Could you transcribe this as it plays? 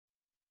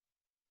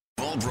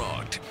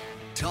Albrocht,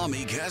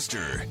 Tommy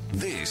Castor.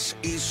 This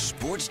is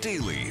Sports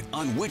Daily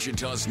on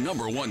Wichita's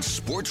 #1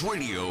 sports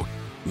radio,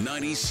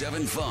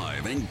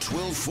 97.5 and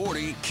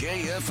 1240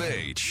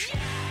 KFH.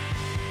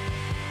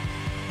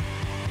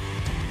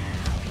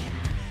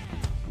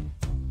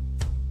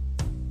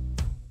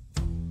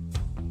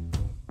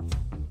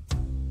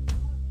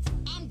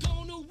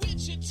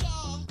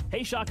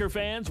 Hey, Shocker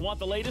fans, want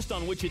the latest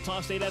on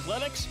Wichita State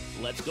athletics?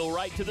 Let's go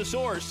right to the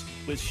source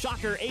with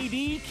Shocker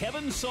AD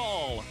Kevin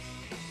Saul.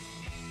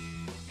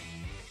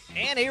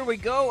 And here we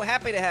go.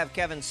 Happy to have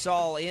Kevin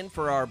Saul in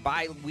for our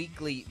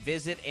bi-weekly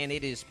visit, and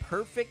it is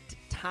perfect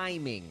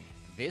timing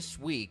this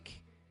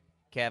week.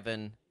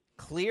 Kevin,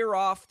 clear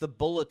off the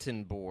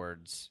bulletin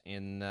boards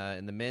in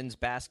the men's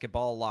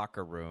basketball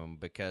locker room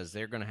because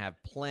they're going to have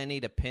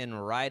plenty to pin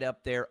right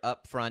up there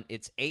up front.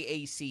 It's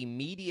AAC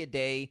Media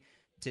Day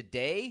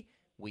today.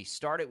 We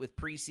started with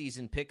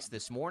preseason picks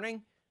this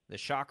morning. The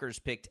Shockers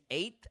picked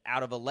 8th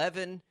out of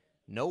 11.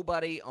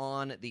 Nobody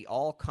on the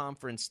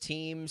all-conference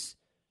teams.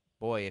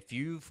 Boy, if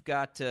you've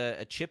got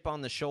a chip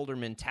on the shoulder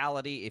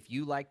mentality, if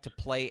you like to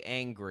play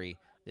angry,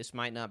 this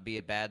might not be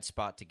a bad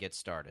spot to get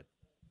started.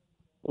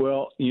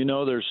 Well,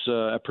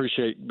 I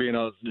appreciate being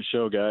on the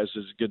show, guys.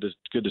 It's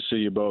good to see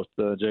you both,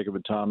 Jacob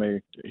and Tommy.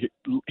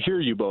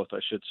 Hear you both,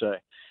 I should say.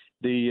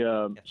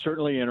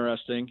 Certainly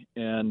interesting,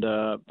 and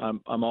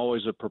I'm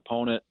always a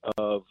proponent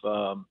of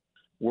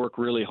work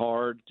really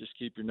hard, just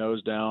keep your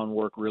nose down,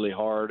 work really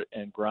hard,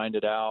 and grind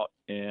it out,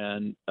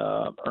 and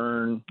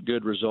earn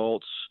good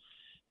results.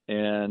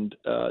 And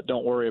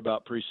don't worry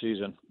about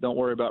preseason. Don't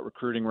worry about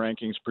recruiting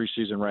rankings,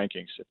 preseason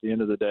rankings. At the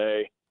end of the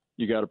day,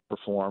 you got to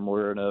perform.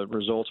 We're in a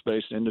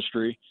results-based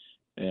industry,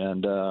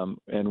 and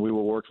we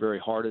will work very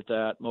hard at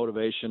that.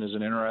 Motivation is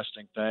an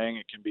interesting thing.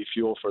 It can be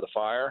fuel for the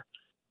fire.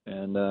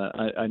 And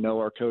I know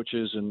our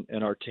coaches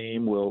and our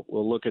team will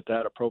look at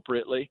that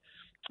appropriately,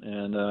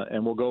 and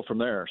we'll go from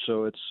there.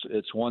 So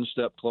it's one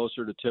step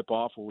closer to tip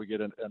off where we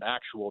get an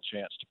actual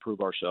chance to prove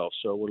ourselves.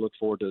 So we look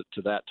forward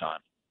to that time.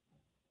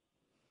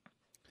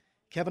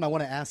 Kevin, I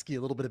want to ask you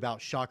a little bit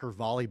about Shocker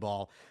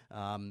volleyball.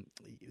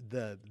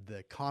 The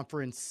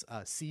conference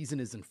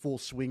season is in full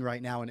swing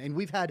right now, and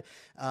we've had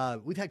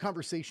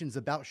conversations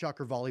about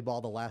Shocker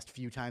volleyball the last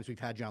few times we've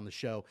had you on the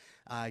show.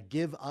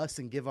 Give us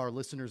and give our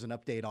listeners an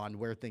update on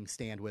where things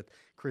stand with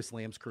Chris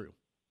Lamb's crew.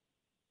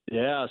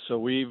 Yeah, so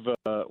we've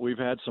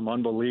had some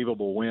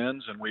unbelievable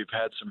wins, and we've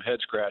had some head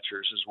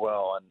scratchers as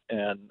well.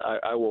 And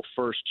I will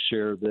first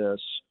share this.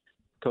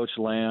 Coach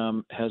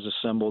Lamb has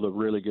assembled a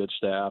really good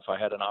staff. I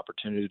had an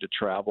opportunity to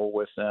travel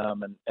with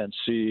them and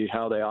see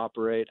how they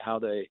operate, how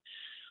they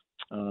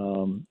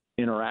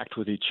interact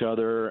with each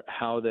other,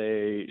 how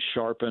they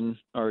sharpen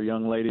our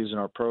young ladies in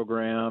our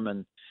program,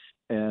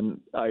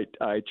 and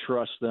I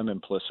trust them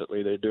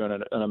implicitly. They're doing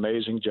an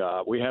amazing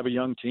job. We have a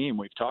young team.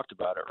 We've talked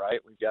about it,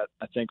 right? We've got,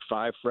 I think,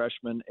 5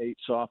 freshmen, 8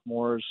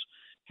 sophomores,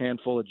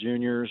 handful of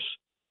juniors.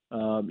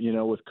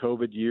 With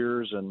COVID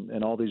years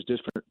and all these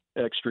different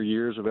extra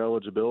years of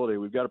eligibility,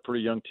 we've got a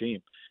pretty young team.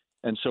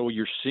 And so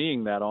you're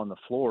seeing that on the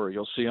floor.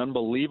 You'll see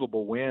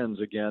unbelievable wins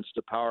against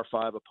a Power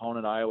 5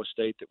 opponent, Iowa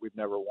State, that we've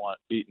never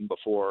beaten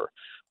before,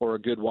 or a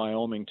good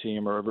Wyoming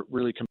team, or a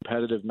really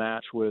competitive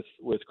match with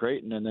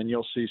Creighton. And then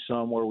you'll see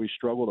some where we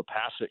struggle to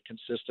pass it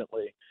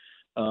consistently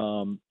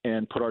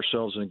and put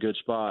ourselves in a good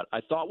spot. I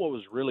thought what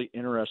was really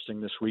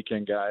interesting this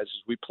weekend, guys,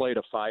 is we played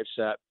a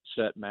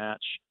 5-set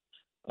match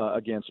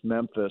against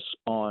Memphis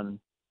on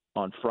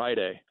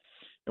Friday,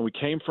 and we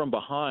came from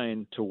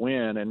behind to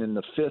win. And in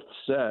the 5th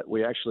set,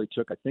 we actually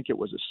took, I think it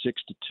was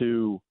a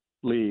 6-2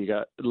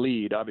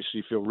 lead. Obviously,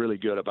 you feel really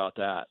good about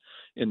that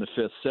in the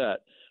 5th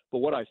set. But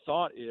what I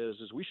thought is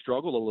we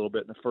struggled a little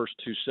bit in the first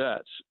 2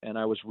 sets, and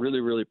I was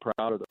really, really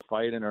proud of the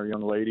fight in our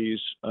young ladies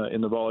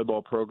in the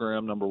volleyball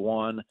program, number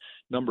one.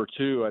 Number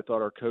two, I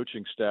thought our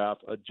coaching staff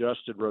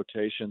adjusted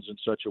rotations in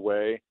such a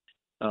way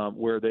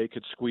where they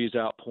could squeeze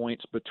out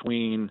points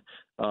between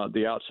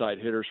the outside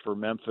hitters for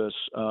Memphis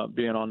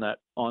being on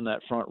that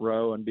front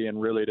row and being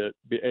really to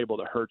be able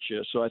to hurt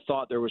you. So I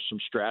thought there was some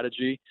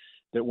strategy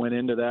that went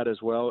into that as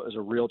well as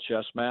a real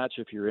chess match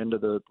if you're into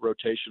the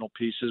rotational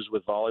pieces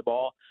with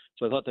volleyball.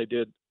 So I thought they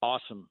did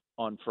awesome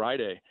on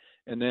Friday.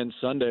 And then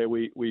Sunday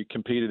we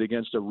competed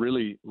against a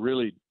really,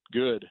 really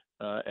good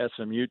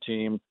SMU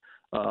team,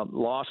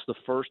 lost the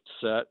first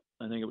set.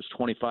 I think it was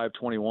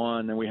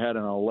 25-21, and we had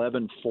an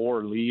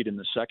 11-4 lead in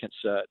the second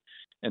set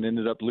and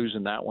ended up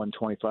losing that one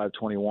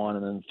 25-21,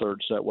 and then the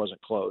third set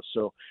wasn't close.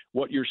 So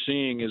what you're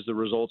seeing is the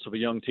results of a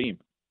young team.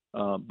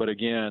 But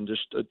again,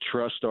 just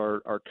trust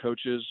our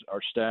coaches, our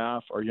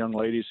staff, our young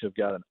ladies have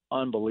got an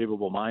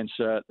unbelievable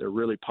mindset. They're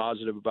really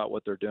positive about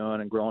what they're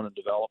doing and growing and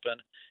developing.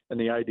 And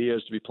the idea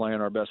is to be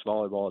playing our best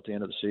volleyball at the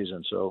end of the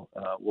season. So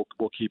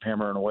we'll keep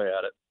hammering away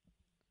at it.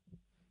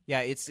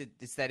 Yeah, it's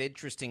that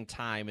interesting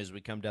time as we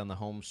come down the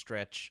home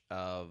stretch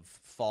of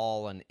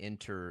fall and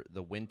enter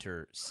the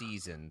winter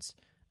seasons.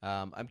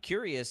 I'm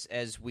curious,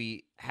 as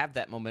we have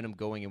that momentum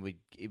going and we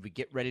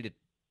get ready to,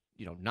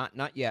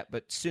 not yet,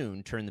 but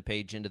soon turn the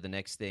page into the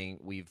next thing.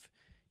 We've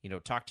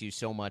talk to you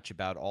so much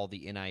about all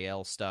the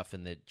NIL stuff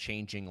and the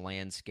changing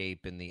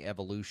landscape and the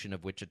evolution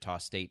of Wichita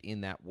State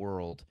in that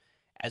world.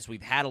 As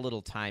we've had a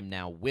little time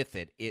now with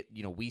it,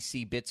 we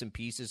see bits and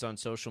pieces on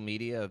social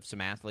media of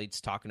some athletes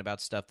talking about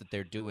stuff that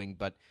they're doing.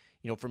 But,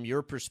 from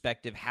your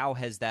perspective, how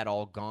has that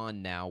all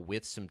gone now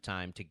with some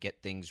time to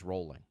get things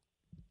rolling?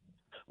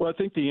 Well, I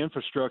think the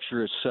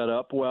infrastructure is set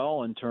up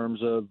well in terms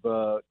of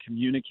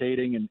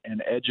communicating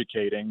and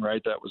educating,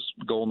 right? That was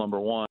goal number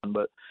one.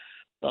 But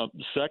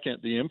second,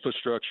 the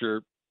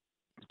infrastructure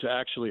to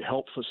actually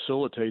help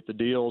facilitate the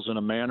deals in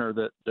a manner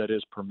that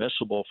is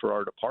permissible for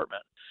our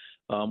department.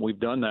 We've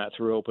done that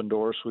through Open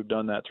Doors. We've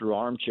done that through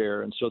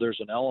Armchair. And so there's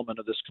an element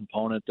of this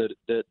component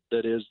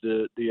that is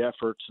the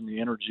efforts and the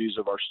energies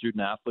of our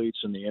student athletes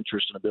and the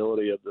interest and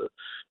ability of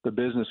the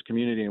business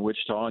community in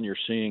Wichita, and you're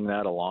seeing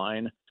that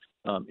align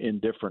in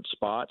different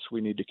spots. We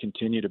need to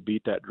continue to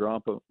beat that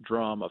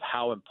drum of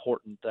how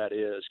important that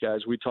is.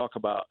 Guys, we talk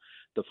about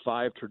the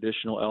 5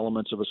 traditional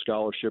elements of a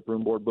scholarship: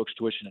 room, board, books,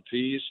 tuition, and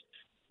fees.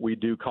 We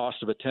do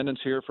cost of attendance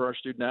here for our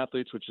student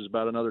athletes, which is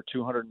about another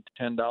 $210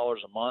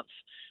 a month.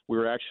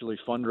 We're actually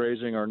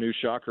fundraising. Our new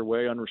Shocker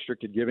Way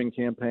unrestricted giving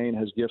campaign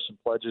has gifts and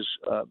pledges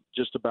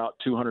just about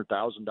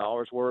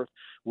 $200,000 worth.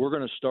 We're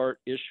going to start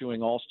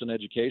issuing Alston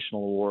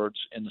Educational Awards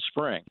in the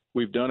spring.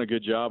 We've done a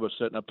good job of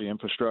setting up the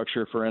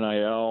infrastructure for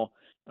NIL.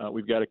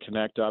 We've got to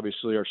connect,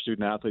 obviously, our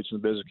student athletes and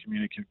the business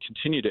community can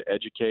continue to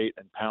educate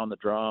and pound the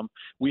drum.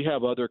 We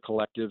have other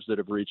collectives that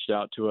have reached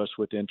out to us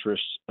with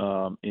interest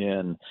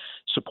in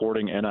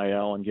supporting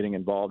NIL and getting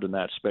involved in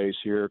that space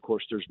here. Of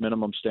course, there's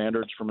minimum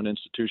standards from an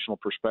institutional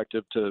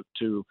perspective to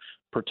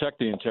protect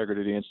the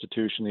integrity of the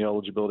institution, the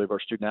eligibility of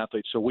our student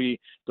athletes. So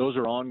those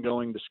are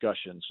ongoing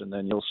discussions, and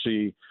then you'll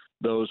see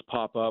those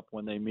pop up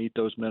when they meet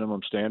those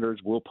minimum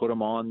standards. We'll put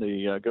them on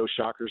the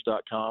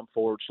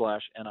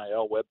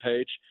GoShockers.com/NIL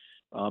webpage.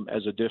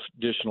 As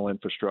additional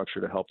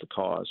infrastructure to help the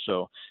cause.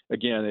 So,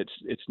 again,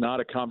 it's not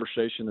a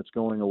conversation that's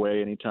going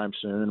away anytime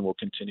soon, and we'll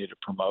continue to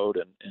promote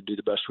and do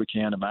the best we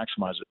can to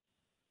maximize it.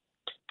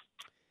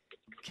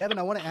 Kevin,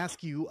 I want to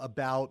ask you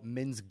about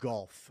men's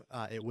golf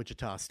at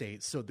Wichita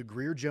State. So the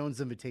Greer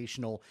Jones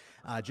Invitational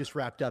just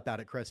wrapped up out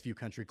at Crestview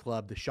Country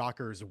Club. The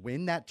Shockers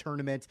win that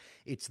tournament.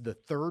 It's the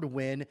 3rd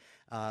win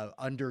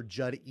under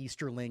Judd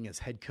Easterling as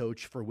head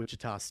coach for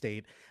Wichita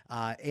State,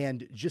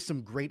 and just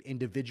some great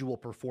individual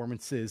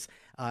performances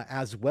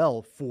as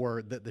well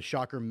for the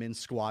Shocker men's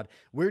squad.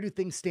 Where do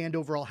things stand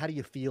overall? How do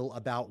you feel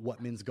about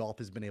what men's golf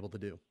has been able to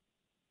do?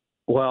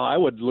 Well, I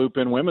would loop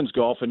in women's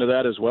golf into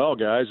that as well,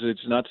 guys.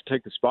 It's not to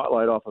take the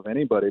spotlight off of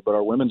anybody, but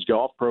our women's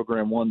golf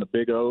program won the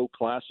Big O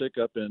Classic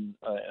up in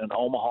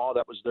Omaha.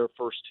 That was their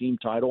first team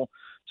title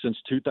since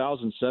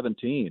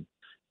 2017.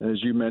 And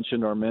as you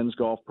mentioned, our men's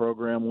golf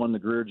program won the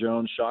Greer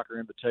Jones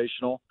Shocker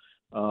Invitational.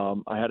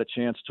 I had a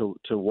chance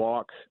to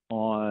walk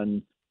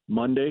on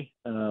Monday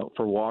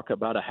for walk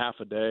about a half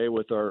a day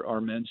with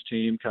our men's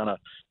team, kind of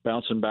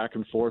bouncing back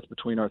and forth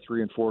between our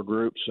 3 and 4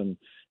 groups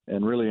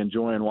and really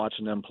enjoying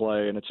watching them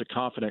play. And it's a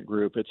confident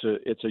group.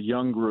 It's a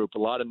young group, a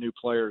lot of new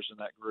players in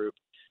that group.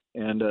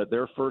 And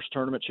their first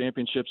tournament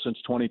championship since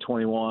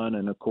 2021,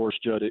 and, of course,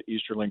 Judd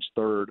Easterling's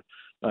 3rd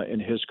in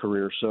his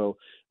career. So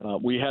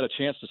we had a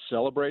chance to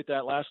celebrate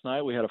that last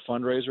night. We had a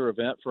fundraiser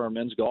event for our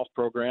men's golf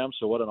program.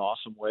 So what an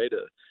awesome way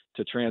to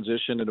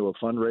transition into a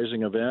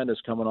fundraising event,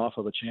 is coming off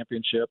of a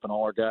championship, and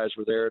all our guys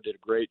were there, did a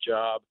great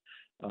job.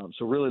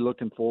 So really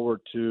looking forward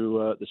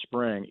to the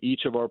spring.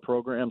 Each of our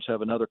programs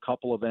have another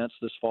couple events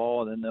this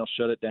fall, and then they'll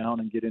shut it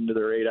down and get into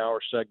their 8-hour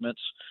segments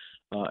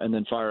and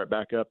then fire it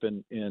back up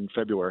in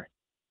February.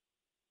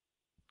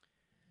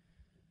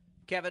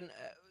 Kevin,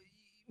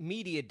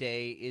 Media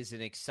Day is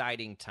an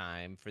exciting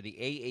time. For the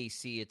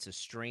AAC, it's a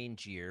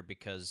strange year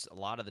because a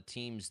lot of the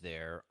teams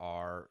there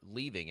are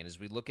leaving. And as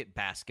we look at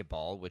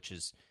basketball, which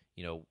is,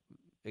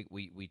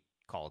 we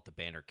call it the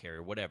banner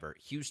carrier, whatever.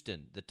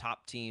 Houston, the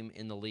top team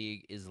in the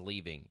league, is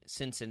leaving.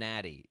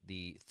 Cincinnati,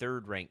 the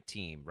 3rd-ranked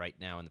team right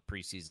now in the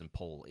preseason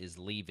poll, is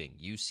leaving.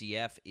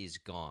 UCF is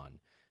gone,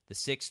 the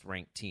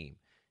 6th-ranked team.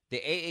 The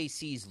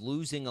AAC is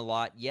losing a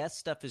lot. Yes,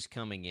 stuff is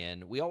coming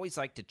in. We always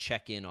like to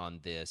check in on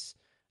this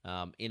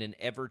in an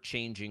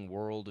ever-changing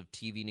world of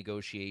TV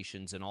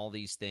negotiations and all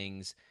these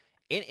things.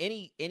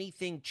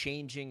 Anything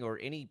changing or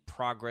any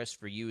progress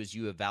for you as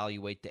you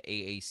evaluate the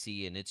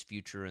AAC and its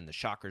future and the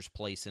Shockers'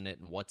 place in it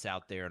and what's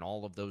out there and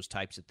all of those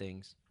types of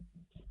things?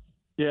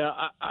 Yeah,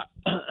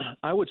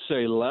 I would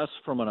say less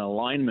from an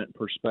alignment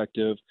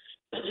perspective.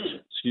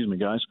 Excuse me,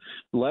 guys.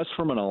 Less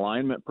from an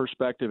alignment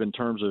perspective in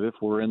terms of if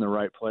we're in the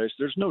right place.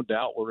 There's no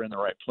doubt we're in the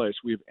right place.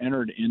 We've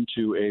entered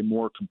into a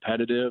more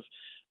competitive,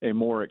 a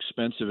more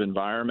expensive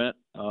environment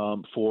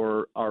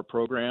for our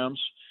programs.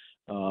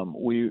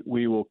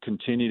 We will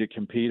continue to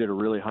compete at a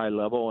really high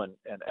level and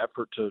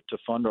effort to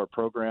fund our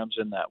programs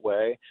in that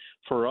way.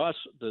 For us,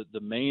 the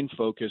main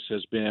focus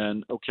has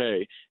been,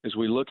 okay, as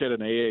we look at an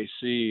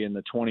AAC in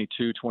the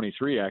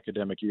 22-23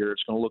 academic year,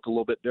 it's going to look a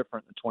little bit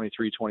different than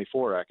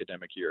 23-24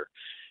 academic year.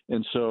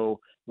 And so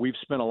we've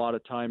spent a lot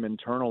of time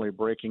internally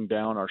breaking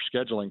down our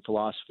scheduling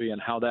philosophy and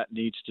how that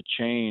needs to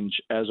change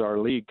as our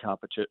league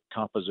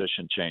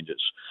composition changes.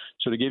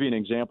 So to give you an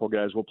example,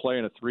 guys, we'll play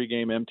in a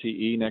 3-game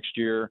MTE next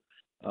year.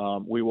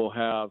 We will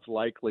have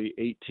likely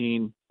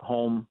 18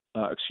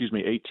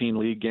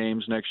 league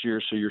games next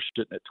year, so you're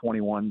sitting at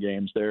 21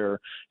 games there.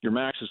 Your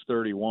max is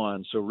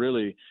 31, so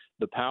really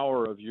the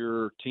power of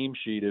your team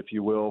sheet, if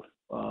you will,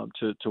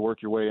 to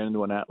work your way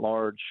into an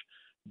at-large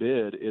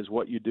bid is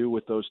what you do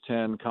with those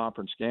 10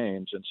 conference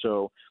games. And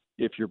so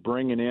if you're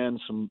bringing in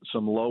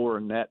some lower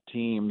net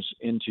teams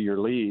into your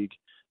league,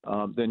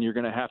 then you're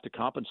going to have to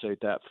compensate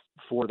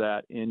for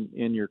that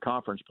in your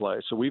conference play.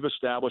 So we've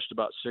established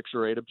about 6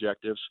 or 8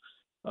 objectives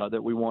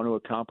that we want to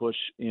accomplish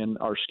in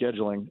our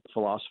scheduling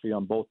philosophy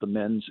on both the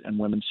men's and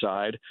women's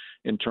side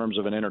in terms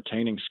of an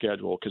entertaining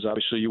schedule, because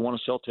obviously you want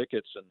to sell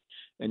tickets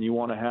and you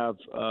want to have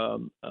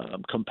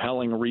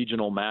compelling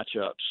regional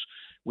matchups.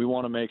 We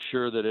want to make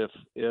sure that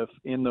if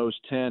in those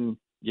 10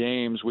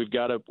 games we've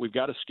got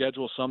to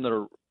schedule some that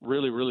are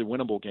really, really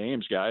winnable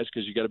games, guys,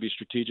 because you got to be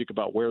strategic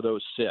about where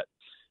those sit,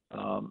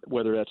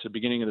 whether that's the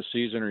beginning of the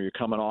season or you're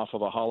coming off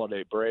of a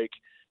holiday break.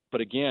 But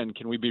again,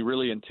 can we be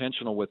really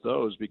intentional with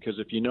those? Because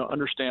if you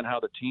understand how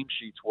the team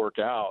sheets work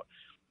out,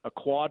 a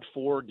quad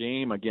 4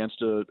 game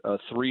against a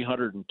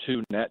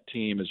 302 net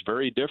team is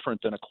very different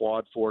than a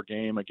quad 4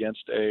 game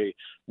against a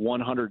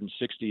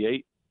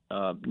 168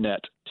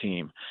 net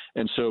team.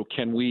 And so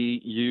can we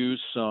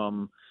use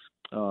some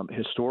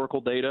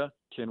historical data?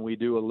 Can we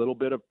do a little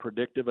bit of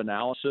predictive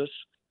analysis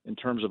in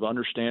terms of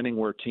understanding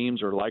where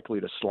teams are likely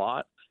to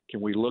slot?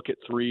 Can we look at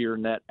 3-year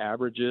net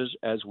averages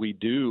as we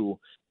do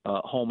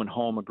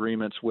home-and-home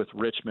agreements with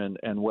Richmond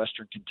and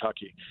Western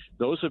Kentucky?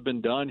 Those have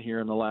been done here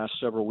in the last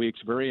several weeks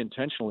very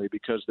intentionally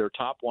because they're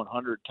top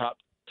 100,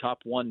 top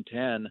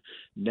 110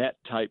 net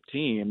type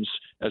teams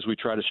as we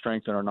try to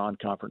strengthen our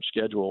non-conference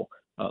schedule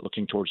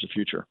looking towards the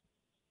future.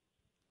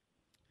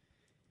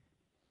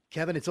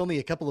 Kevin, it's only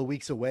a couple of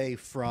weeks away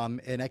from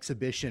an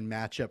exhibition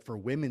matchup for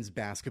women's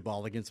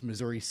basketball against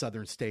Missouri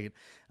Southern State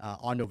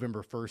on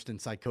November 1st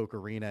inside Koch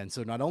Arena. And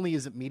so not only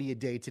is it media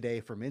day today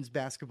for men's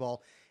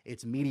basketball,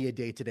 it's media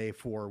day today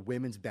for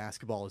women's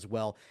basketball as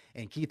well.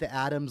 And Keitha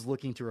Adams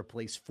looking to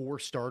replace 4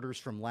 starters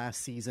from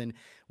last season.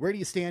 Where do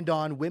you stand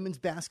on women's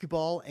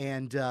basketball?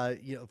 And,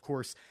 of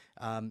course,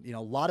 a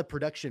lot of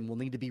production will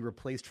need to be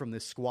replaced from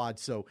this squad.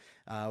 So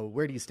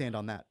where do you stand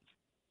on that?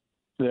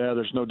 Yeah,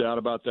 there's no doubt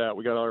about that.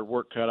 We got our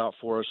work cut out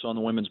for us on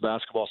the women's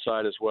basketball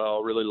side as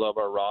well. Really love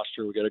our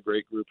roster. We got a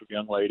great group of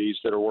young ladies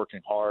that are working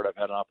hard. I've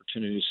had an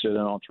opportunity to sit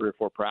in on 3 or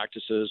 4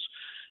 practices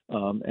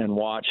and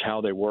watch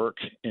how they work.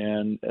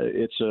 And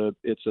it's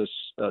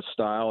a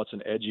style. It's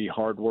an edgy,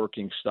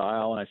 hardworking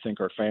style, and I think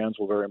our fans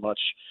will very much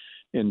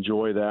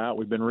enjoy that.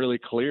 We've been really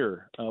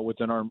clear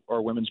within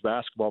our women's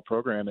basketball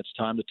program. It's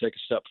time to take a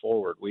step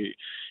forward. We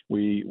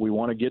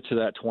want to get to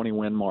that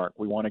 20-win mark.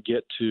 We want to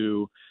get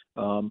to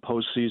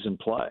postseason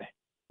play.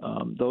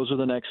 Those are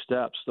the next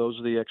steps. Those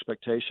are the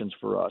expectations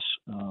for us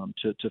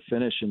to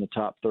finish in the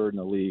top third in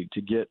the league,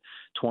 to get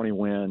 20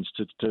 wins,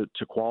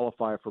 to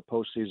qualify for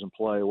postseason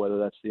play, whether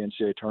that's the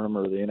NCAA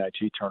tournament or the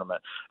NIT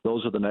tournament.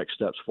 Those are the next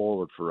steps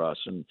forward for us.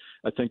 And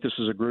I think this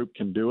is a group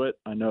can do it.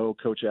 I know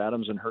Coach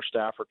Adams and her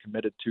staff are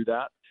committed to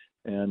that,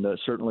 and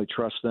certainly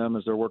trust them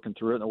as they're working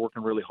through it, and they're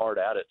working really hard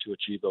at it to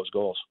achieve those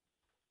goals.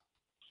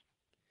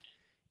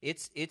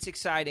 It's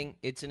exciting.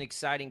 It's an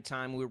exciting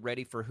time. We're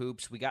ready for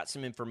hoops. We got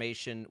some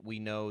information. We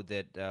know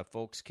that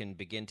folks can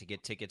begin to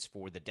get tickets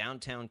for the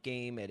downtown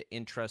game at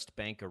Intrust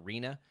Bank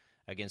Arena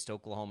against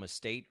Oklahoma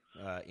State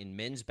in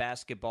men's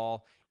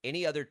basketball.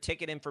 Any other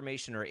ticket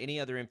information or any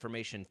other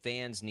information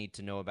fans need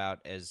to know about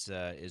as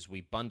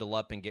we bundle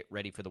up and get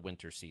ready for the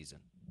winter season?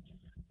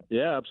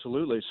 Yeah,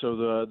 absolutely.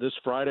 So this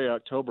Friday,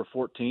 October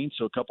 14th,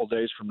 so a couple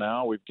days from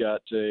now, we've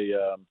got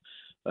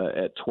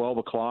at 12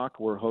 o'clock,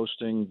 we're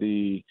hosting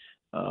the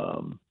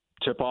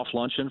tip-off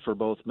luncheon for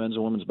both men's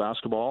and women's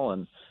basketball,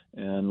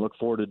 and look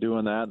forward to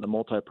doing that in the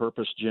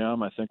multi-purpose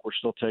gym. I think we're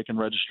still taking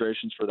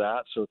registrations for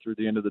that, so through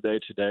the end of the day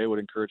today, would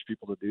encourage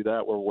people to do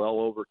that. We're well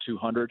over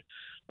 200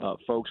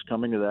 folks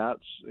coming to that.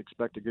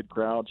 Expect a good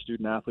crowd,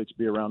 student athletes to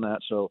be around that.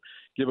 So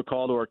give a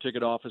call to our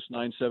ticket office,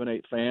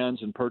 978 fans,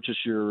 and purchase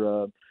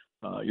your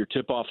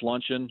tip-off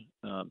luncheon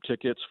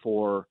tickets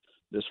for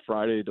this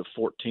Friday the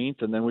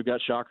 14th, and then we've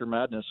got Shocker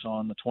Madness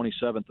on the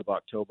 27th of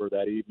October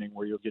that evening,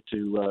 where you'll get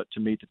to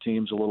meet the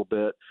teams a little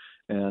bit,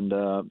 and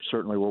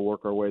certainly we'll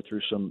work our way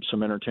through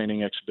some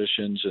entertaining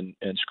exhibitions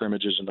and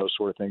scrimmages and those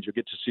sort of things. You'll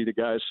get to see the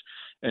guys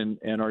and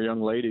our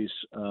young ladies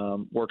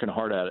working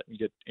hard at it and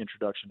get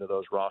introduction to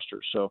those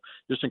rosters. So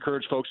just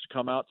encourage folks to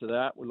come out to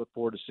that. We look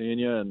forward to seeing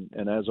you,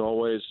 and as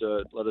always,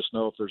 let us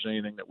know if there's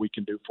anything that we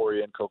can do for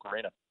you in Koch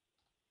Arena.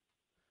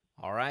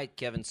 All right,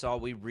 Kevin Saul,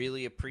 we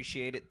really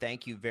appreciate it.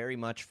 Thank you very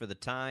much for the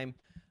time.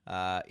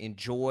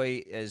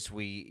 Enjoy as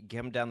we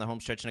come down the home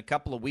stretch in a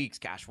couple of weeks.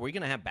 Gosh, we're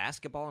going to have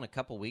basketball in a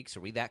couple of weeks.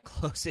 Are we that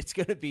close? It's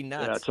going to be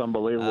nuts. Yeah, it's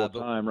unbelievable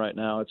time right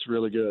now. It's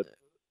really good.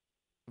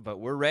 But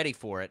we're ready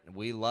for it.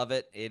 We love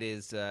it. It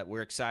is.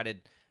 We're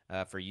excited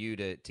for you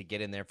to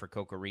get in there for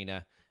Koch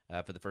Arena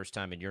for the first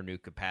time in your new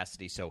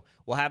capacity. So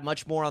we'll have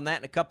much more on that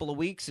in a couple of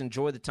weeks.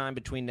 Enjoy the time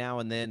between now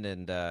and then.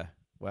 And,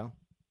 well,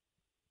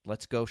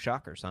 let's go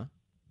Shockers, huh?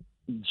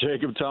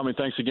 Jacob, Tommy,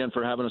 thanks again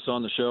for having us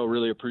on the show.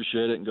 Really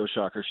appreciate it, and go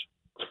Shockers.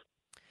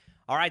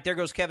 All right, there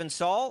goes Kevin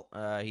Saul.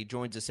 He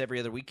joins us every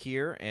other week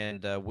here,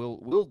 and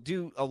we'll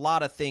do a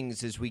lot of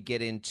things as we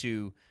get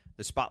into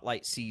the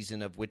spotlight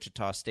season of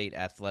Wichita State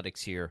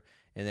athletics here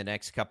in the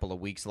next couple of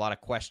weeks. A lot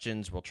of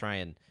questions. We'll try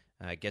and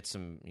get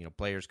some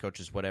players,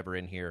 coaches, whatever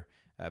in here,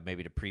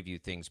 maybe to preview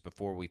things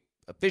before we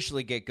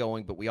officially get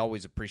going. But we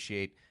always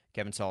appreciate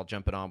Kevin Saul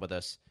jumping on with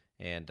us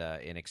and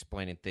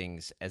explaining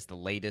things as the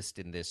latest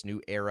in this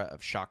new era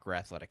of Shocker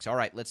athletics. All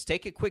right, let's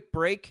take a quick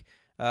break.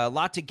 A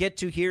lot to get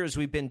to here as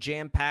we've been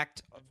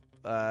jam-packed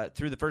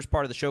through the first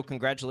part of the show.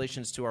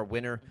 Congratulations to our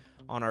winner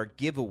on our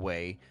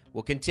giveaway.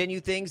 We'll continue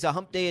things. A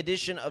Hump Day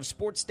edition of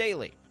Sports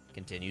Daily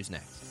continues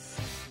next.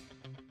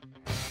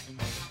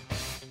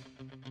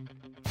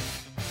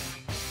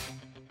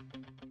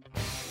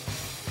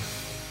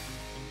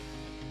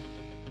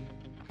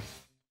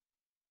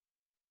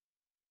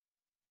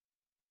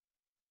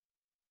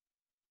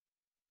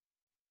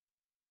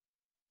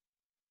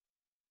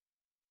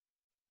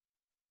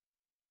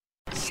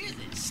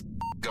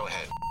 Go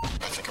ahead. I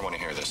think I want to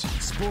hear this.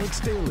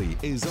 Sports Daily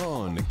is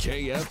on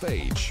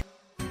KFH.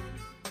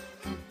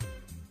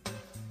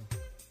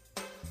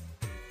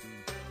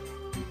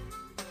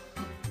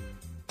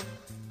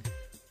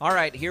 All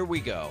right, here we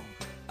go.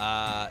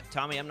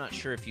 Tommy, I'm not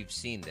sure if you've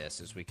seen this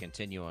as we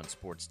continue on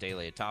Sports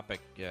Daily. A topic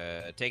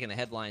taking the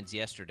headlines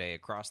yesterday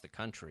across the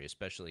country,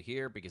 especially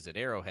here, because at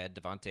Arrowhead,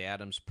 Davante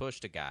Adams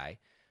pushed a guy.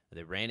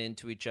 They ran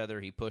into each other.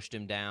 He pushed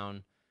him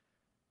down.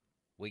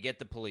 We get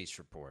the police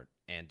report,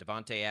 and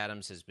Davante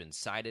Adams has been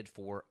cited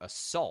for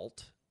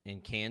assault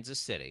in Kansas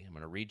City. I'm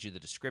going to read you the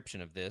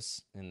description of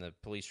this in the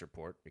police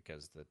report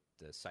because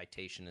the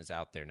citation is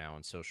out there now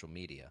on social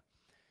media.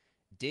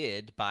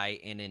 Did, by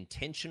an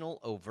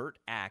intentional overt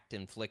act,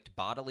 inflict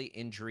bodily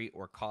injury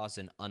or cause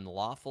an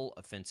unlawful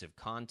offensive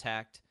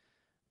contact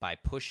by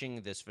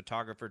pushing this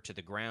photographer to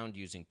the ground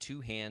using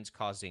two hands,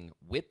 causing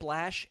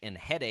whiplash and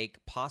headache,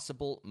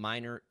 possible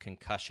minor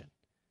concussion.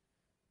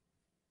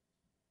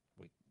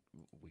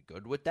 We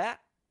good with that?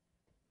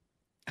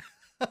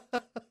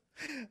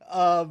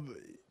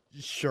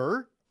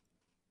 Sure.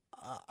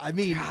 I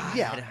mean, God.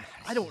 Yeah,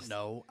 I don't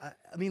know.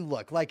 I mean,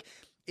 look, like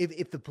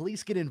if the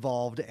police get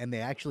involved and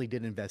they actually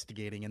did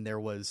investigating and there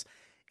was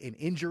an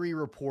injury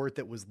report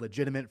that was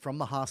legitimate from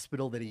the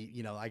hospital that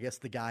he, I guess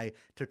the guy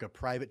took a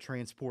private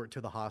transport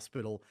to the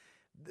hospital,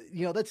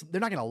 they're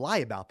not going to lie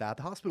about that.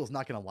 The hospital's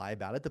not going to lie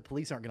about it. The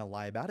police aren't going to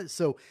lie about it.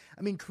 So,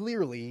 I mean,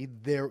 clearly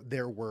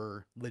there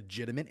were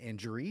legitimate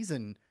injuries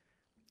and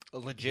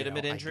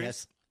legitimate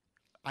injuries.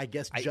 I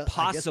guess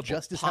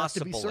justice has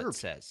to be served. It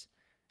says.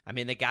 I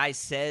mean, the guy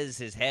says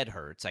his head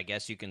hurts. I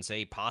guess you can say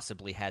he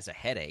possibly has a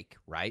headache,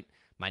 right?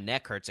 My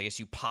neck hurts. I guess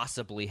you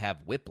possibly have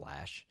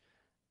whiplash.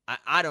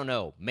 I don't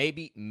know.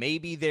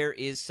 Maybe there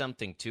is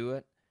something to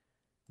it.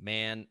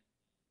 Man,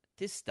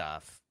 this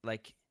stuff,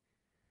 like,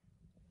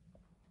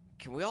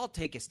 can we all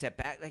take a step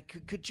back?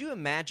 Like, could you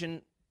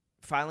imagine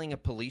filing a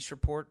police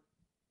report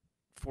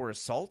for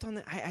assault on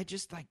that? I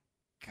just, like,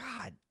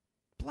 God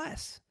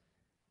bless.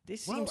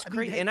 This seems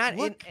crazy. And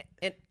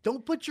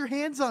don't put your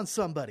hands on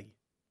somebody.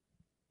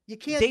 You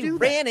can't do that.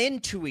 They ran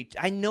into each.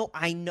 I know.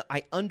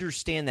 I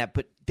understand that,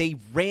 but they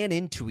ran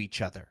into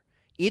each other.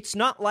 It's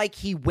not like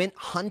he went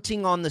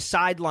hunting on the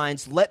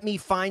sidelines. Let me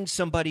find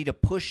somebody to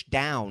push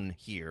down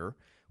here,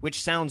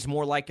 which sounds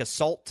more like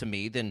assault to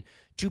me than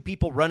two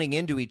people running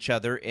into each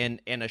other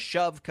and a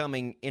shove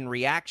coming in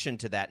reaction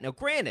to that. Now,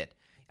 granted,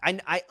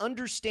 I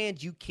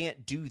understand you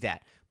can't do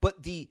that,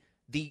 but the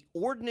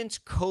ordinance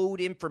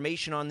code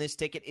information on this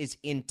ticket is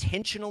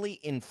intentionally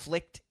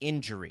inflict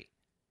injury.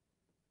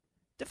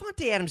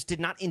 Davante Adams did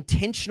not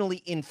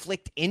intentionally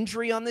inflict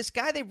injury on this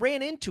guy. They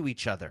ran into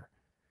each other.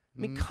 I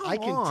mean, come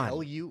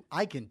on.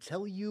 I can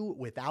tell you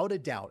without a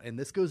doubt, and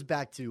this goes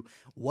back to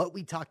what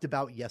we talked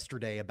about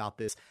yesterday about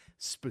this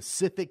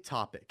specific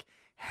topic.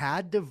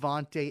 Had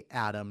Davante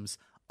Adams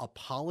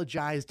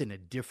apologized in a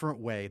different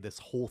way, this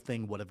whole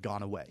thing would have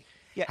gone away.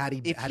 Yeah, had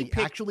he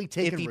actually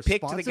taken responsibility, if he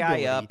picked the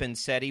guy up and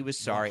said he was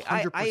sorry,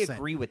 I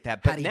agree with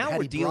that. But now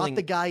we're dealing. Brought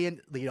the guy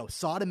in,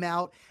 sought him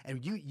out,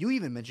 and you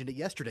even mentioned it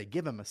yesterday.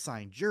 Give him a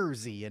signed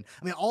jersey, and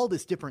I mean all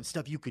this different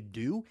stuff you could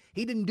do.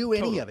 He didn't do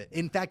any of it.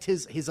 In fact,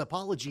 his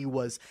apology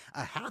was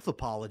a half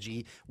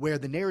apology, where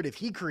the narrative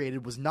he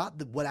created was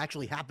not what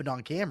actually happened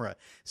on camera.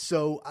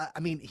 So I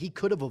mean, he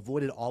could have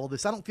avoided all of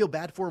this. I don't feel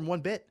bad for him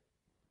one bit.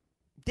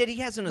 That he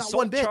has an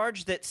assault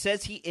charge that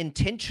says he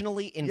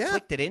intentionally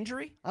inflicted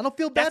injury? I don't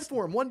feel bad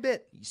for him one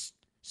bit.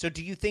 So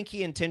do you think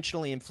he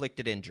intentionally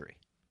inflicted injury?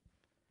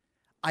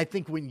 I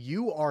think when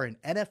you are an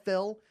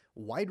NFL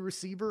wide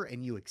receiver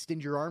and you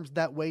extend your arms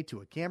that way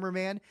to a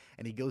cameraman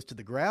and he goes to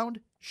the ground,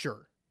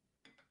 sure.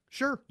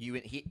 He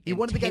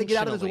wanted the guy to get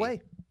out of his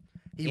way.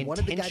 He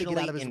wanted the guy to get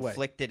out of his way.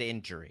 Inflicted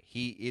injury.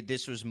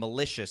 This was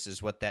malicious,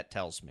 is what that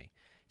tells me.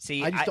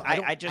 See,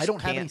 I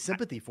don't have any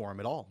sympathy for him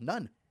at all.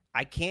 None.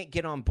 I can't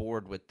get on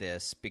board with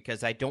this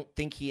because I don't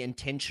think he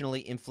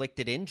intentionally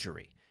inflicted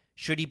injury.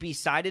 Should he be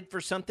cited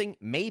for something?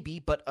 Maybe,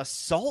 but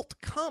assault?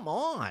 Come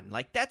on.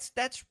 Like that's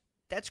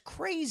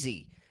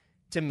crazy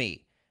to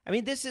me. I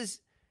mean, this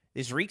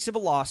reeks of a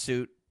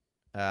lawsuit.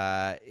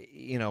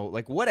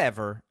 Like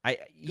whatever.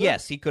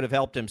 Yes, he could have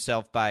helped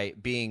himself by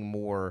being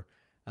more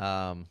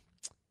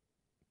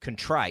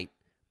contrite.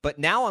 But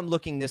now I'm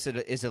looking this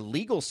as a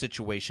legal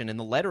situation, and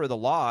the letter of the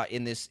law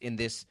in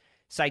this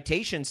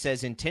citation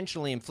says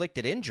intentionally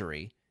inflicted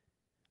injury.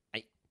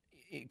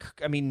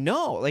 I mean,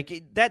 no,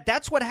 like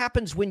that's what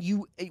happens when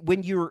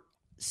you're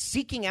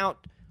seeking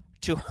out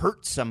to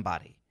hurt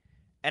somebody.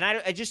 And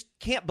I just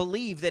can't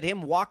believe that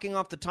him walking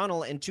off the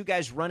tunnel and two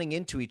guys running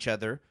into each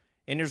other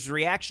and his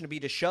reaction to be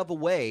to shove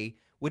away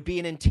would be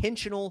an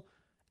intentional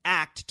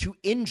act to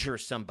injure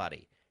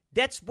somebody.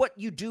 That's what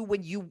you do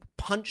when you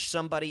punch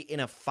somebody in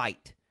a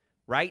fight,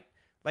 right?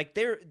 Like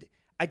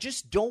I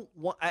just don't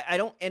want, I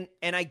don't,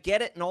 and I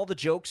get it and all the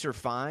jokes are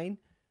fine,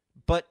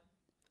 but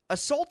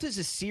assault is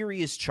a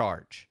serious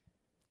charge,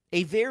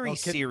 a very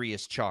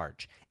serious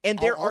charge. And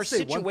there are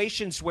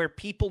situations where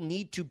people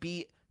need to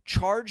be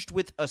charged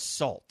with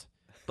assault,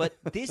 but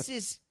this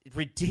is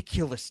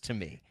ridiculous to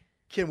me.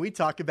 Can we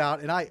talk about,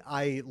 and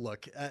I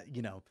look,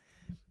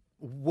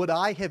 would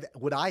I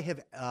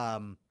have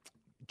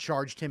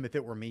charged him if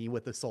it were me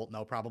with assault?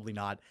 No, probably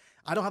not.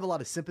 I don't have a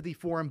lot of sympathy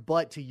for him,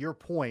 but to your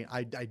point,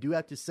 I do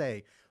have to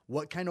say,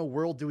 what kind of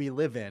world do we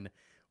live in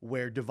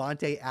where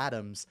Davante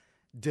Adams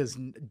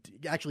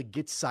actually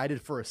gets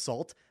cited for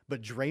assault,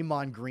 but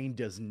Draymond Green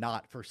does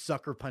not for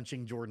sucker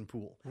punching Jordan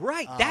Poole?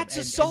 Right, that's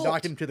assault. And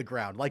knocked him to the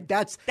ground. Like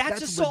that's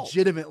assault.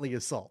 Legitimately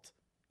assault.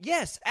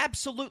 Yes,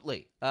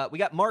 absolutely. We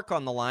got Mark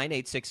on the line,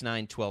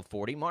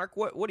 869-1240. Mark,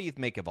 what do you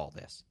make of all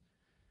this?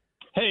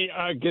 Hey,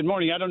 good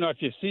morning. I don't know if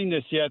you've seen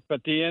this yet,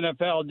 but the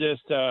NFL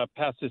just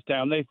passed this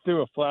down. They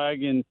threw a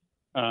flag and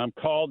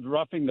called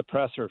roughing the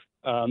presser.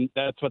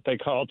 That's what they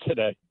called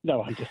today.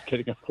 No, I'm just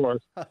kidding, of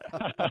course.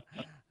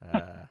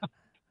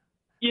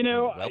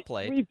 Well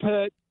played.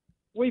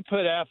 We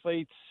put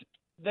athletes.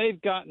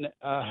 They've gotten,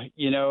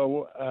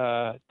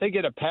 they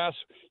get a pass.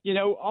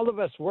 All of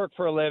us work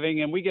for a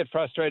living, and we get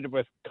frustrated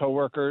with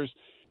coworkers,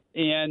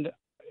 and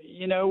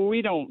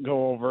we don't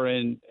go over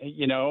and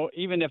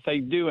even if they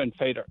do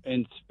invade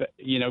and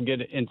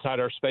get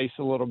inside our space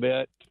a little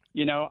bit.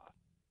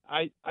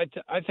 I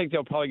think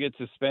they'll probably get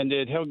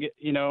suspended. He'll get,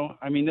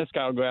 this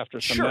guy will go after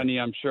some money,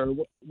 I'm sure.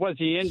 Was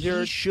he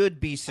injured? He should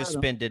be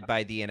suspended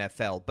by the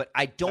NFL, but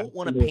I don't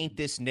want to paint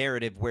this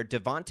narrative where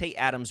Davante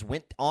Adams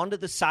went onto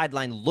the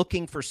sideline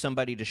looking for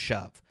somebody to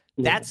shove.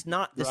 That's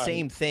not the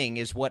same thing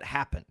as what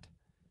happened.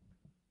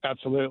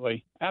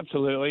 Absolutely.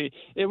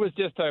 It was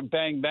just a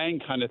bang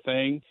bang kind of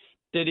thing.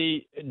 Did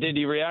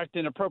he react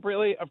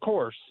inappropriately? Of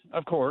course.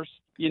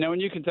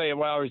 And you can say,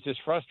 well, he's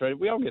just frustrated.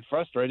 We all get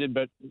frustrated,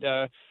 but it's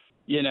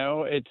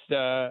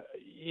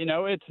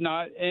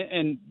not.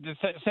 And the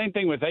same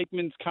thing with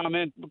Aikman's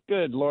comment.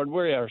 Good Lord,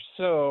 we are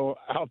so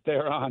out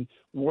there on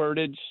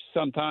wordage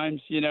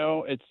sometimes.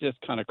 It's just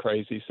kind of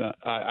crazy. So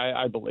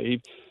I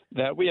believe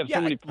that we have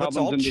so many problems. Let's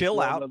all in this chill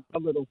world, out. A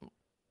little.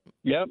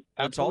 Yep,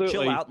 let's absolutely. all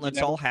chill out and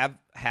let's all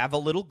have a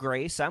little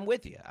grace. I'm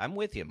with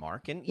you,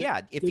 Mark. And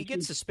if he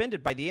gets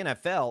suspended by the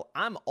NFL,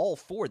 I'm all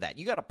for that.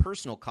 You got a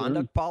personal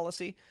conduct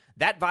policy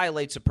that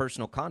violates a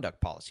personal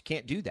conduct policy. You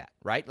can't do that,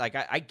 right? Like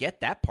I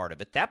get that part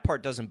of it. That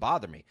part doesn't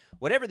bother me.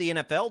 Whatever the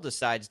NFL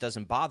decides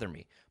doesn't bother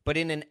me. But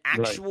in an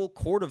actual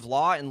court of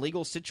law and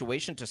legal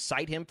situation to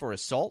cite him for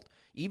assault,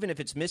 even if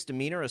it's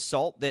misdemeanor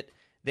assault that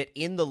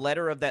in the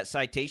letter of that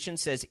citation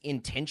says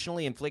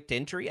intentionally inflict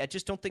injury, I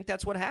just don't think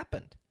that's what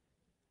happened.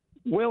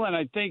 Well, and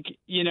I think,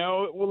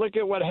 we'll look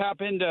at what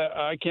happened.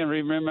 I can't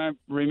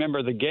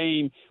remember the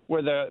game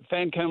where the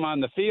fan came on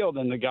the field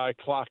and the guy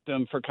clocked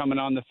him for coming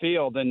on the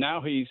field, and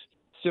now he's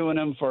suing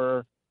him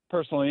for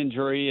personal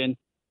injury. And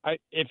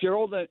if you're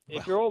old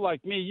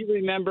like me, you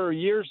remember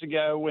years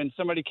ago when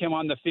somebody came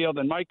on the field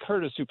and Mike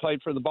Curtis, who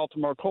played for the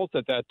Baltimore Colts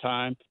at that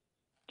time,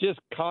 just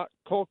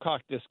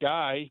cold-cocked this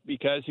guy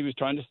because he was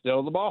trying to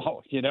steal the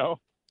ball,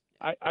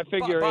 I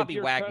figure Bobby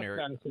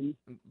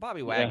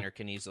Wagner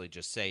can easily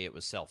just say it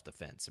was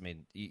self-defense. I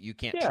mean, you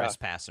can't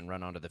trespass and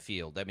run onto the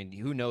field. I mean,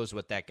 who knows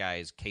what that guy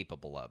is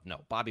capable of?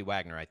 No, Bobby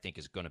Wagner, I think,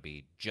 is going to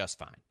be just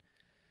fine.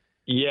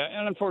 Yeah,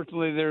 and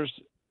unfortunately, there's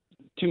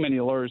too many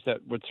lawyers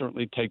that would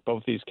certainly take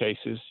both these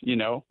cases,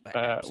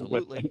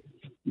 Absolutely.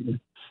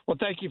 Well,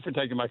 thank you for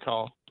taking my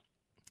call.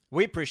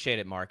 We appreciate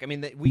it, Mark. I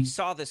mean, we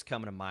saw this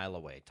coming a mile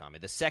away, Tommy.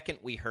 The second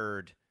we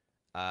heard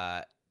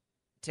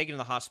taken to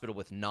the hospital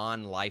with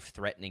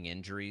non-life-threatening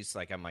injuries,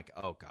 I'm like,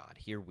 oh, God,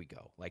 here we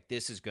go. Like,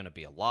 this is going to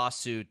be a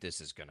lawsuit.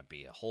 This is going to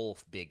be a whole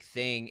big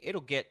thing.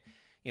 It'll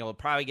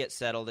probably get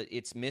settled.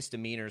 It's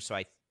misdemeanor, so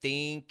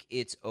think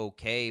it's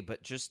okay,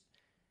 but just,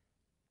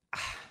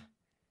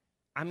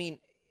 I mean,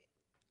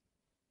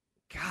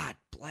 God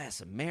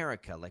bless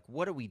America. Like,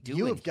 what are we doing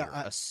You have here?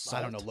 got, Assault?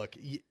 I don't know. Look,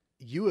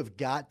 you have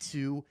got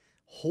to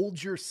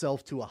hold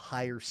yourself to a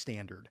higher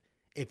standard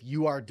if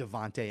you are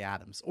Davante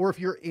Adams, or if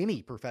you're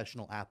any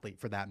professional athlete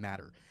for that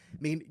matter. I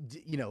mean,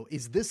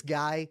 is this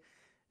guy,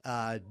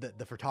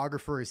 the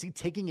photographer, is he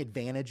taking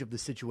advantage of the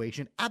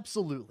situation?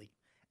 Absolutely.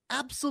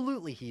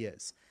 Absolutely he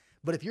is.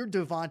 But if you're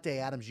Davante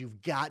Adams,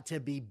 you've got to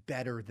be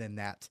better than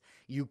that.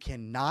 You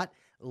cannot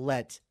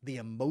let the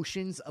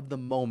emotions of the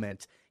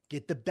moment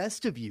get the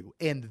best of you.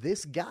 And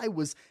this guy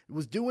was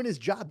doing his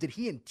job. Did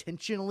he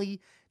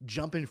intentionally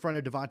jump in front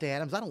of Davante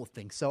Adams? I don't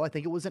think so. I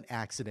think it was an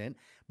accident.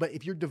 But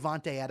if you're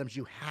Davante Adams,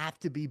 you have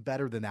to be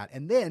better than that.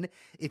 And then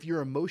if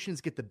your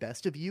emotions get the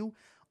best of you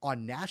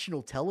on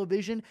national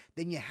television,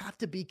 then you have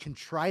to be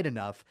contrite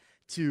enough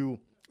to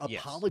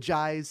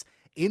apologize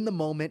in the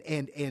moment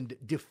and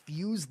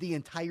diffuse the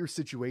entire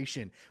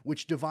situation,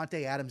 which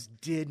Davante Adams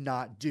did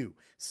not do.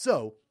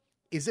 So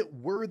is it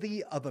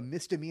worthy of a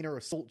misdemeanor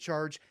assault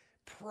charge?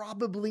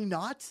 Probably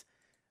not,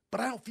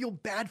 but I don't feel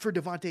bad for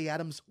Davante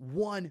Adams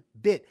one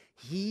bit.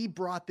 He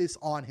brought this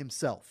on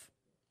himself.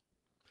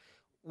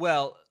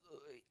 Well,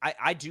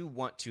 I do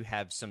want to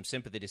have some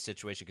sympathy to the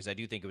situation because I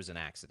do think it was an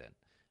accident.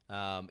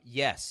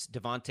 Yes,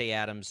 Davante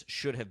Adams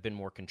should have been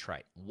more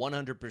contrite.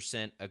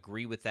 100%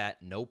 agree with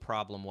that. No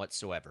problem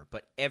whatsoever.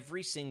 But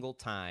every single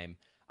time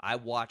I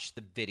watch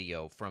the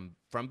video from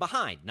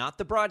behind, not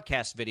the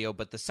broadcast video,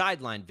 but the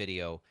sideline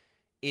video,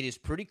 it is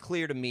pretty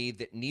clear to me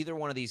that neither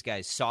one of these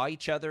guys saw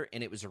each other,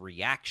 and it was a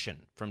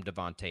reaction from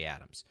Davante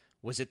Adams.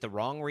 Was it the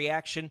wrong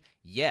reaction?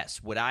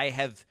 Yes. Would I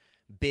have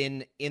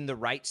been in the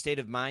right state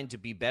of mind to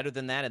be better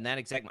than that in that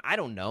exact moment? I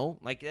don't know.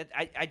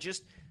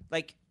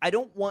 I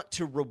don't want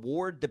to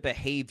reward the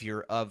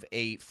behavior of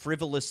a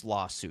frivolous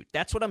lawsuit.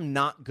 That's what I'm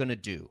not going to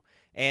do.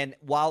 And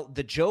while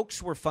the jokes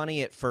were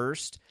funny at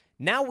first,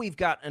 now we've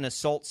got an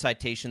assault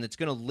citation that's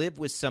going to live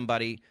with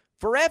somebody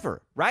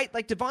forever, right?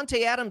 Like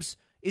Davante Adams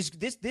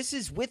this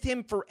is with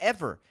him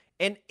forever.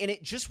 And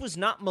it just was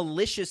not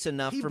malicious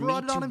enough for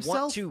me to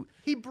want to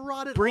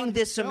bring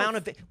this amount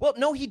of – well,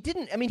 no, he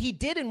didn't. I mean, he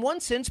did in one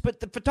sense, but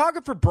the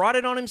photographer brought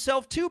it on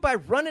himself too by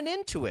running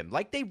into him.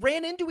 Like they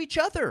ran into each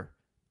other.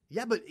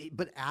 Yeah,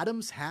 but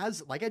Adams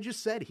has, like I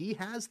just said, he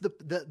has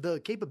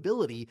the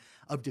capability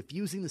of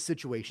diffusing the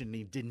situation, and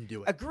he didn't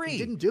do it. Agree. He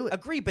didn't do it.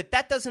 Agree, but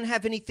that doesn't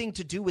have anything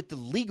to do with the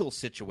legal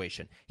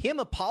situation. Him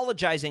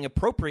apologizing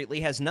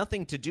appropriately has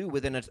nothing to do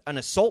with an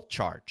assault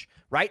charge,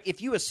 right?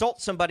 If you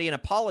assault somebody and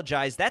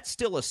apologize, that's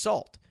still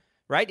assault,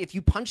 right? If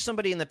you punch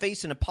somebody in the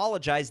face and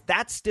apologize,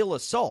 that's still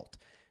assault.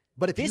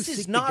 But if this you is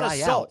seek not the guy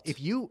assault. Out,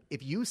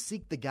 if you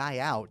seek the guy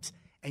out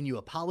and you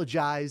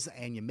apologize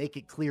and you make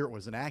it clear it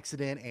was an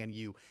accident and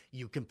you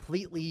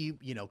completely,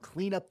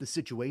 clean up the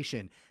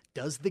situation,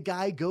 does the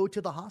guy go to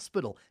the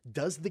hospital?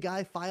 Does the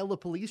guy file a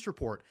police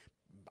report?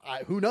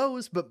 Who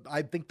knows, but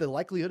I think the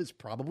likelihood is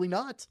probably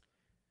not.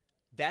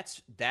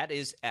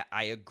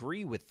 I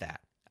agree with that.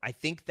 I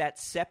think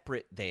that's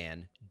separate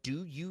than,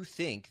 do you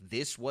think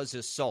this was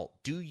assault?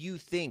 Do you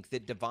think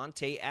that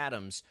Davante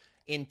Adams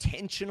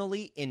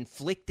intentionally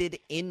inflicted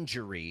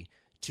injury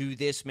to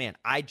this man?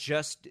 I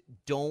just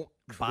don't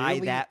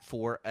buy that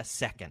for a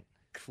second.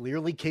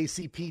 Clearly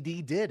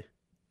KCPD did.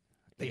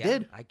 They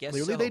did. I guess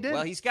clearly so. They did.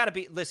 Well, he's got to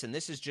be. Listen,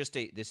 this is just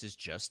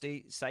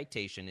a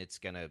citation. It's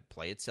going to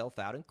play itself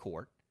out in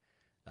court.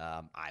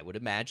 I would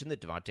imagine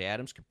that Davante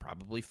Adams could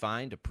probably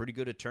find a pretty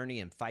good attorney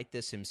and fight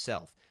this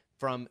himself.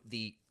 From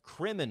the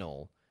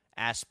criminal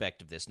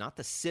aspect of this, not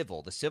the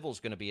civil. The civil is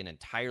going to be an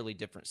entirely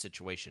different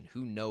situation.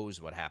 Who knows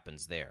what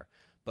happens there?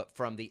 But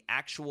from the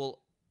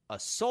actual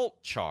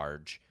assault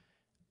charge,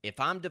 if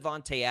I'm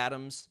Davante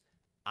Adams,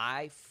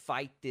 I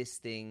fight this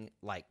thing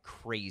like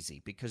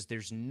crazy because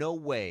there's no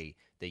way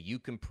that you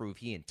can prove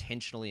he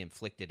intentionally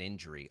inflicted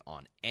injury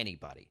on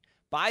anybody.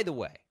 By the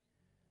way,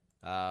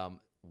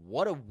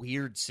 what a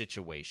weird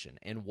situation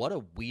and what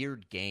a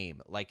weird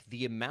game. Like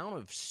the amount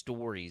of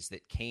stories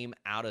that came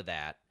out of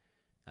that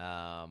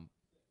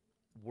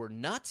were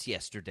nuts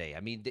yesterday.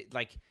 I mean,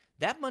 like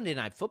that Monday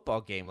Night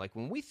Football game, like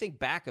when we think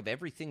back of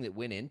everything that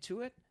went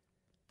into it,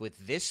 with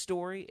this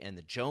story and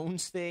the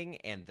Jones thing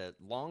and the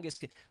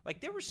longest, like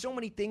there were so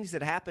many things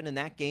that happened in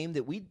that game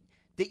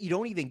that you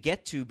don't even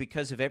get to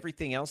because of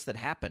everything else that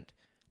happened.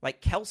 Like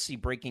Kelsey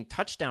breaking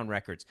touchdown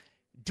records.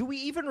 Do we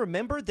even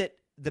remember that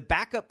the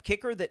backup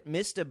kicker that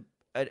missed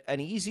an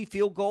easy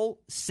field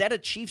goal set a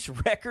Chiefs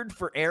record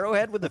for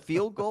Arrowhead with a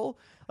field goal?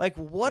 Like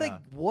what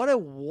a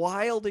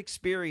wild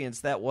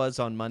experience that was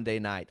on Monday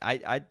night.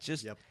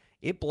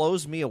 It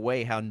blows me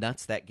away how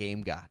nuts that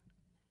game got.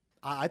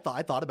 I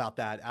thought about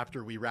that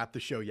after we wrapped the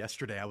show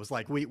yesterday. I was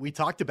like, we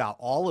talked about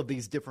all of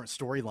these different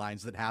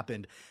storylines that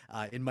happened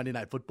in Monday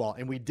Night Football,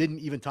 and we didn't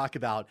even talk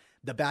about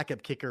the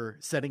backup kicker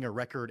setting a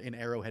record in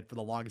Arrowhead for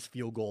the longest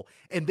field goal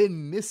and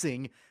then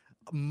missing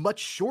much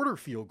shorter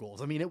field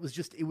goals. I mean, it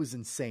was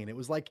insane. It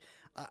was like,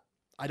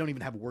 I don't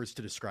even have words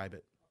to describe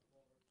it.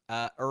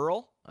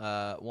 Earl,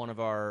 one of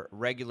our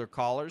regular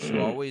callers who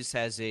always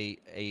has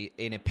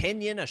an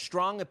opinion, a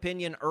strong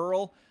opinion.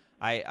 Earl,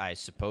 I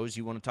suppose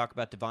you want to talk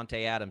about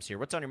Davante Adams here.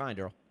 What's on your mind,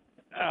 Earl?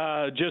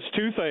 Just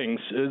two things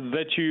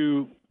that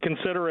you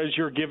consider as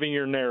you're giving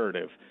your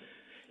narrative.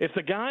 If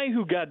the guy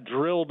who got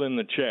drilled in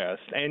the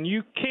chest, and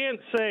you can't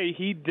say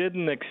he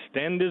didn't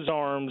extend his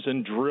arms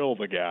and drill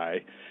the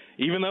guy,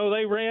 even though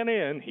they ran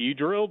in, he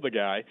drilled the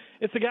guy.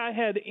 If the guy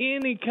had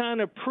any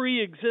kind of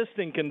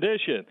pre-existing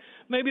condition,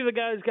 maybe the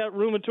guy's got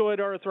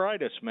rheumatoid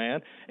arthritis, man,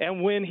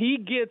 and when he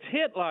gets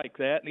hit like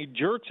that and he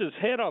jerks his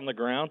head on the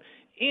ground,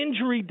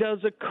 injury does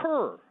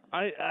occur.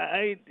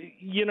 I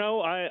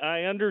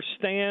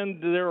understand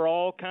there are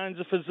all kinds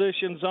of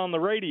physicians on the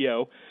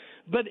radio,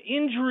 but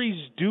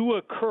injuries do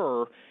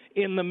occur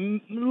in the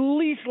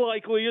least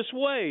likeliest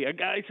way. A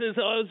guy says,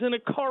 I was in a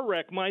car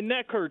wreck, my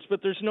neck hurts,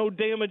 but there's no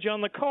damage on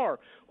the car.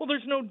 Well,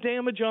 there's no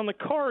damage on the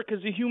car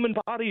because the human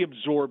body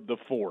absorbed the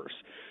force.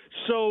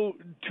 So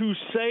to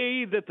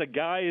say that the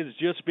guy is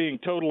just being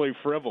totally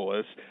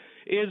frivolous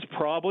is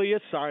probably a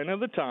sign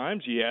of the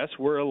times. Yes,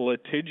 we're a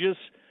litigious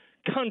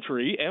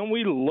country, and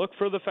we look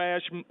for the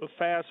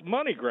fast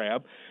money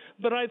grab.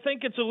 But I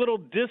think it's a little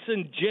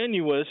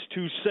disingenuous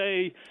to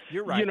say,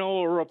 You're right.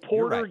 A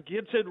reporter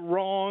gets it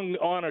wrong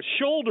on a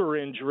shoulder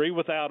injury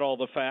without all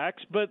the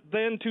facts, but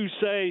then to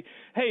say,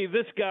 hey,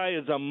 this guy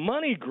is a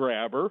money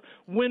grabber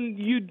when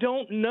you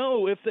don't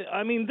know if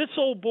this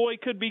old boy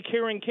could be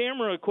carrying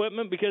camera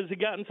equipment because he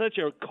got in such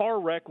a car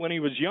wreck when he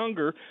was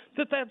younger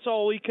that's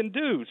all he can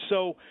do.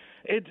 So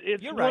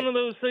it's one of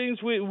those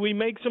things we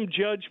make some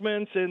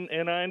judgments,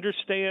 and I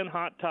understand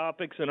hot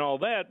topics and all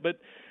that, but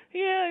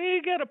yeah,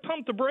 you got to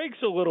pump the brakes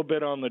a little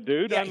bit on the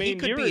dude. Yeah, he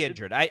could be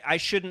injured. I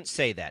shouldn't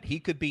say that.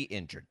 He could be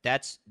injured.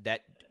 That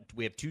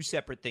we have two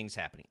separate things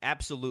happening.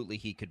 Absolutely,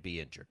 he could be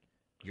injured.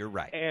 You're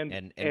right.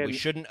 And we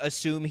shouldn't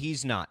assume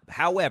he's not.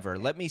 However,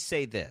 let me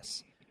say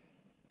this.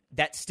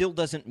 That still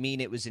doesn't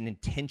mean it was an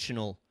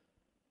intentional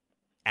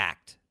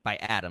act by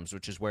Adams,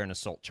 which is where an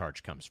assault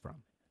charge comes from.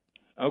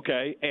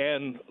 Okay,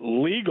 and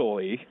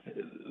legally,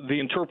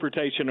 the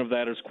interpretation of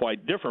that is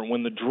quite different.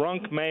 When the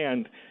drunk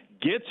man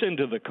gets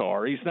into the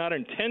car, he's not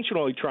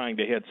intentionally trying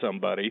to hit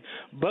somebody,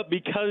 but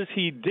because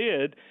he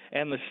did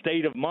and the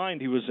state of mind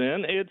he was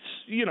in, it's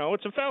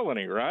a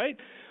felony, right?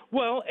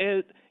 Well,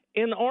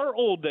 in our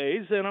old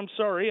days, and I'm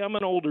sorry, I'm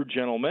an older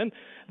gentleman,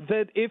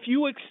 that if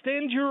you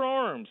extend your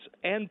arms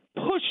and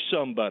push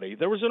somebody,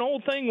 there was an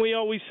old thing we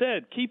always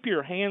said, keep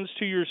your hands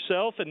to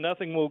yourself and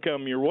nothing will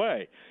come your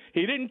way.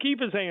 He didn't keep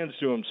his hands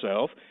to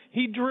himself.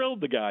 He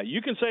drilled the guy.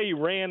 You can say he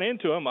ran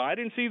into him. I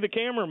didn't see the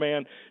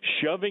cameraman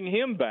shoving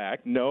him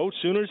back. No, as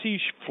soon as he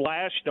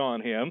flashed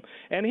on him,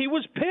 and he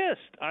was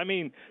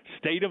pissed.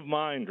 State of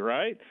mind,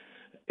 right?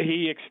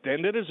 He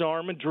extended his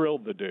arm and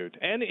drilled the dude,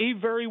 and he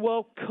very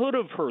well could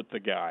have hurt the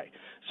guy.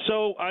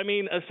 So,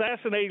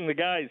 assassinating the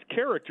guy's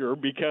character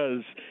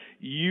because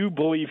you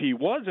believe he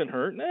wasn't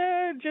hurt,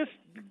 just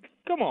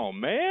come on,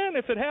 man.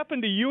 If it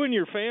happened to you and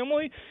your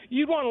family,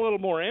 you'd want a little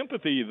more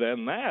empathy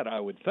than that, I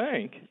would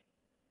think.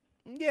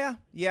 Yeah.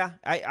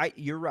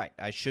 You're right.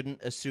 I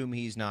shouldn't assume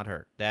he's not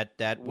hurt.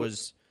 That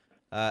was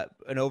an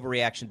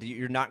overreaction.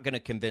 You're not going to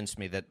convince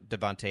me that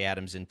Davante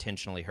Adams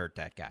intentionally hurt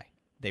that guy.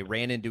 They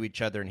ran into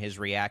each other, and his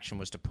reaction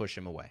was to push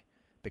him away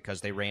because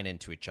they ran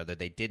into each other.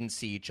 They didn't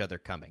see each other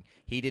coming.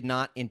 He did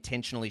not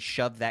intentionally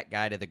shove that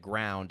guy to the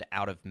ground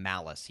out of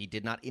malice. He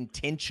did not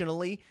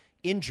intentionally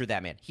injure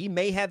that man. He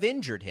may have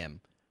injured him,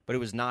 but it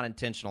was not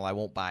intentional. I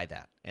won't buy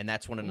that. And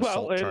that's when an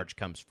assault charge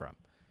comes from.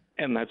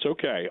 And that's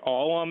okay.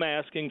 All I'm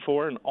asking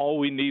for and all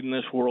we need in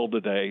this world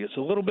today is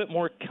a little bit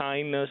more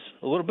kindness,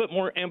 a little bit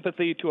more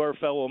empathy to our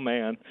fellow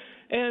man.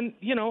 And,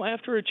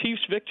 after a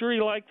Chiefs victory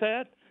like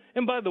that,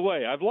 and by the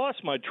way, I've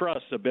lost my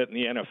trust a bit in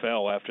the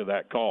NFL after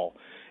that call.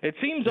 It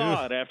seems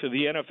odd after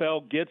the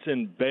NFL gets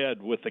in bed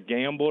with the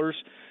gamblers,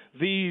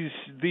 these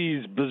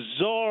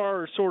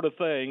bizarre sort of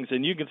things,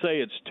 and you can say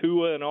it's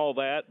Tua and all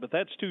that, but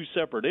that's two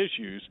separate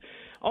issues.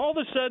 All of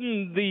a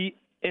sudden, the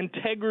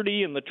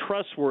integrity and the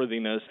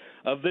trustworthiness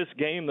of this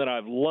game that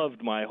I've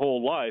loved my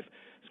whole life,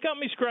 it's got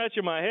me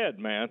scratching my head,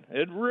 man.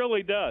 It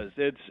really does.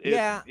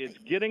 It's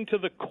getting to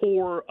the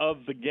core of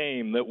the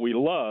game that we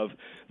love,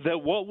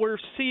 that what we're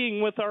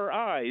seeing with our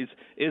eyes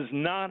is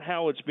not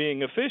how it's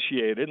being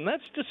officiated, and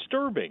that's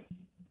disturbing.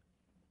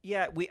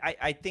 Yeah,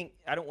 I think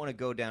I don't want to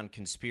go down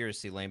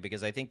conspiracy lane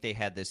because I think they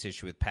had this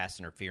issue with pass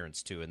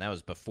interference too, and that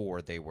was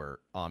before they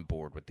were on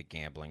board with the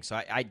gambling. So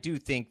I do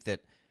think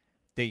that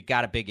they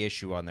got a big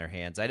issue on their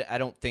hands. I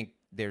don't think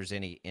there's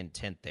any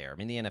intent there.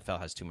 The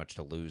NFL has too much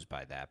to lose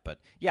by that. But,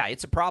 yeah,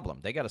 it's a problem.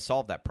 They got to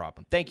solve that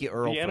problem. Thank you,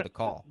 Earl, for the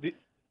call. The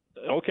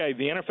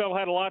NFL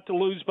had a lot to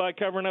lose by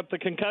covering up the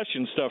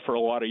concussion stuff for a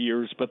lot of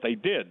years, but they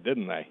did,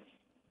 didn't they?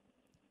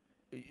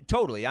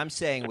 Totally. I'm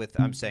saying with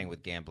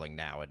gambling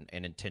now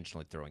and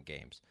intentionally throwing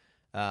games.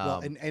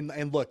 Well,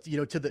 and look,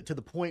 to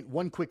the point,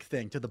 one quick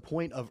thing, to the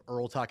point of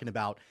Earl talking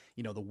about,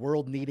 the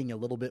world needing a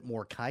little bit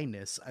more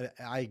kindness.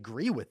 I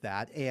agree with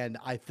that. And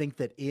I think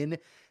that in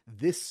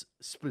this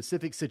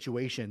specific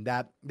situation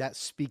that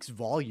speaks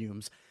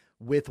volumes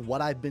with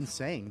what I've been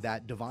saying,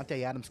 that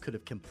Davante Adams could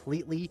have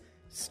completely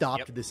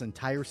stopped this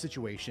entire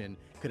situation,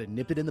 could have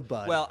nipped it in the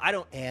bud. Well, I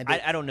don't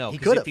know. He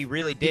Because could if he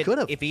really did, he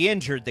if he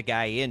injured the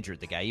guy,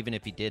 even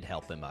if he did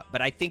help him up.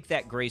 But I think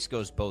that grace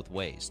goes both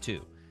ways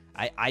too.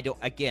 I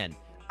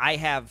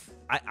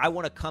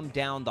want to come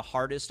down the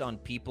hardest on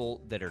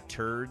people that are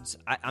turds.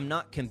 I'm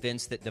not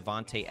convinced that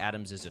Davante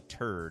Adams is a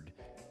turd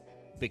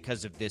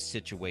because of this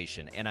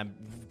situation, and I'm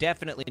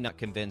definitely not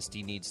convinced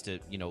he needs to,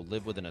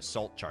 live with an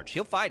assault charge.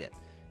 He'll fight it,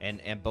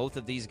 and both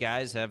of these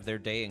guys have their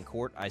day in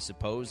court, I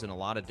suppose, in a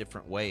lot of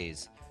different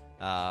ways.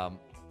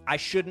 I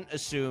shouldn't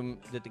assume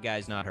that the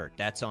guy's not hurt.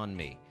 That's on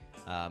me.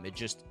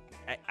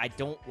 I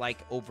don't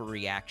like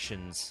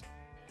overreactions,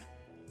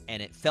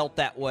 and it felt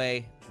that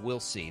way. We'll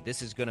see.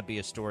 This is going to be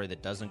a story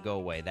that doesn't go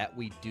away. That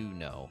we do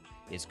know.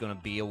 It's going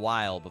to be a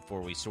while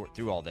before we sort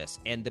through all this,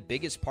 and the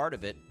biggest part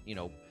of it,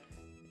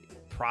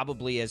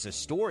 probably as a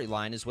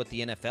storyline, is what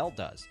the NFL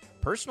does.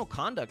 Personal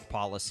conduct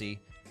policy,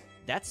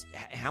 that's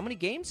how many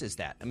games is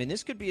that? I mean,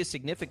 this could be a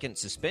significant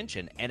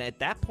suspension, and at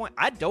that point,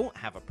 I don't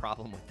have a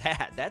problem with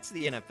that. That's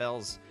the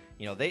NFL's,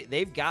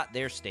 they've got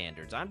their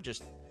standards. I'm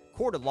just,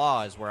 court of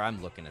law is where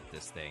I'm looking at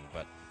this thing,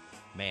 but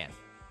man,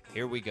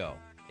 here we go.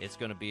 It's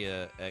going to be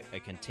a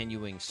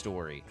continuing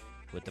story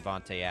with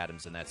Davante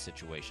Adams in that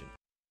situation.